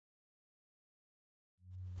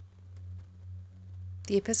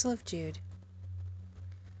The Epistle of Jude.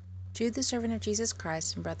 Jude, the servant of Jesus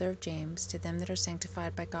Christ and brother of James, to them that are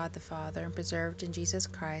sanctified by God the Father, and preserved in Jesus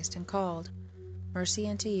Christ, and called, mercy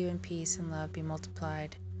unto you, and peace and love be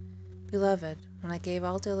multiplied. Beloved, when I gave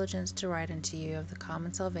all diligence to write unto you of the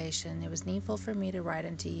common salvation, it was needful for me to write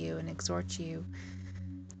unto you and exhort you,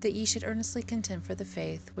 that ye should earnestly contend for the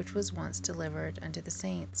faith which was once delivered unto the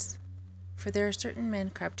saints. For there are certain men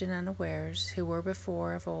crept in unawares, who were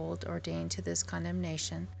before of old ordained to this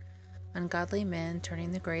condemnation, ungodly men,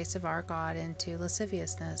 turning the grace of our God into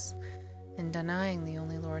lasciviousness, and denying the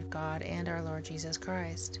only Lord God and our Lord Jesus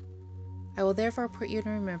Christ. I will therefore put you in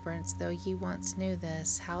remembrance, though ye once knew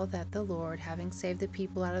this, how that the Lord, having saved the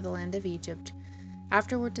people out of the land of Egypt,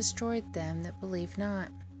 afterward destroyed them that believed not.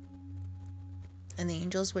 And the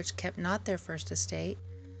angels which kept not their first estate,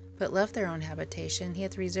 but left their own habitation, he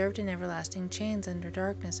hath reserved in everlasting chains under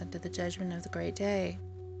darkness unto the judgment of the great day.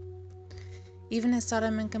 Even as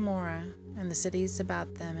Sodom and Gomorrah, and the cities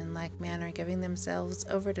about them, in like manner giving themselves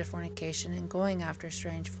over to fornication and going after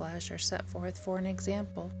strange flesh, are set forth for an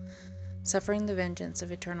example, suffering the vengeance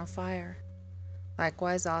of eternal fire.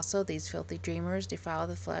 Likewise also these filthy dreamers defile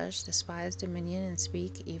the flesh, despise dominion, and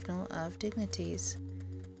speak evil of dignities.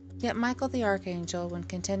 Yet Michael the archangel, when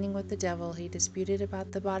contending with the devil, he disputed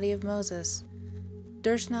about the body of Moses,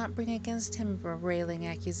 durst not bring against him a railing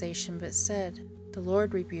accusation, but said, The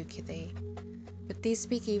Lord rebuke thee. But these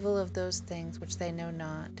speak evil of those things which they know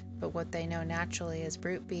not, but what they know naturally as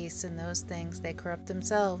brute beasts, in those things they corrupt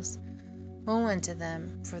themselves. Woe unto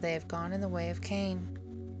them, for they have gone in the way of Cain,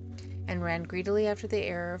 and ran greedily after the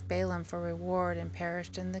error of Balaam for reward, and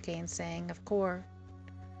perished in the gainsaying of Kor.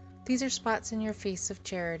 These are spots in your feasts of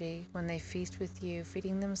charity, when they feast with you,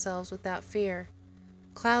 feeding themselves without fear.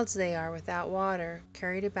 Clouds they are without water,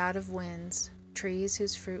 carried about of winds, trees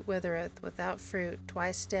whose fruit withereth, without fruit,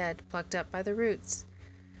 twice dead, plucked up by the roots.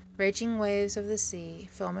 Raging waves of the sea,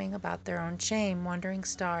 foaming about their own shame, wandering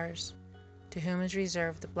stars, to whom is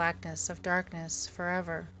reserved the blackness of darkness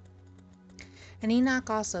forever. And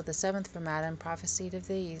Enoch also, the seventh from Adam, prophesied of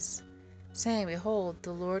these, saying, Behold,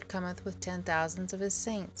 the Lord cometh with 10,000s of his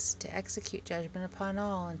saints, to execute judgment upon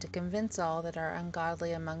all, and to convince all that are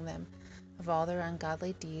ungodly among them of all their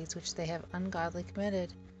ungodly deeds which they have ungodly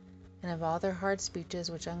committed, and of all their hard speeches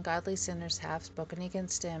which ungodly sinners have spoken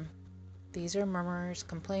against him. These are murmurers,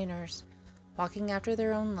 complainers, walking after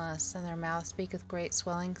their own lusts, and their mouth speaketh great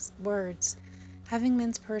swelling words, having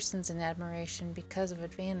men's persons in admiration because of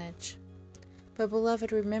advantage. But,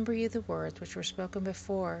 beloved, remember you the words which were spoken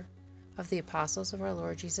before of the apostles of our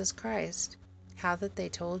Lord Jesus Christ, how that they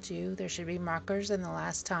told you there should be mockers in the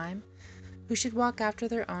last time, who should walk after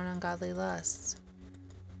their own ungodly lusts.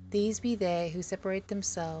 These be they who separate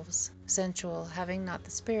themselves, sensual, having not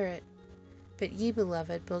the Spirit. But ye,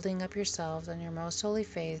 beloved, building up yourselves on your most holy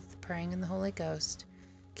faith, praying in the Holy Ghost,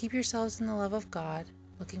 keep yourselves in the love of God,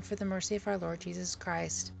 looking for the mercy of our Lord Jesus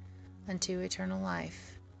Christ, unto eternal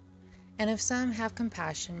life. And if some have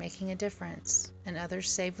compassion, making a difference, and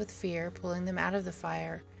others save with fear, pulling them out of the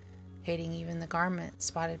fire, hating even the garment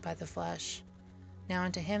spotted by the flesh. Now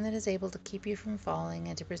unto him that is able to keep you from falling,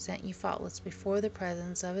 and to present you faultless before the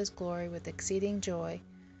presence of his glory with exceeding joy,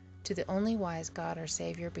 to the only wise God our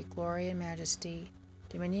Savior be glory and majesty,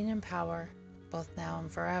 dominion and power, both now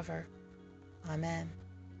and forever. Amen.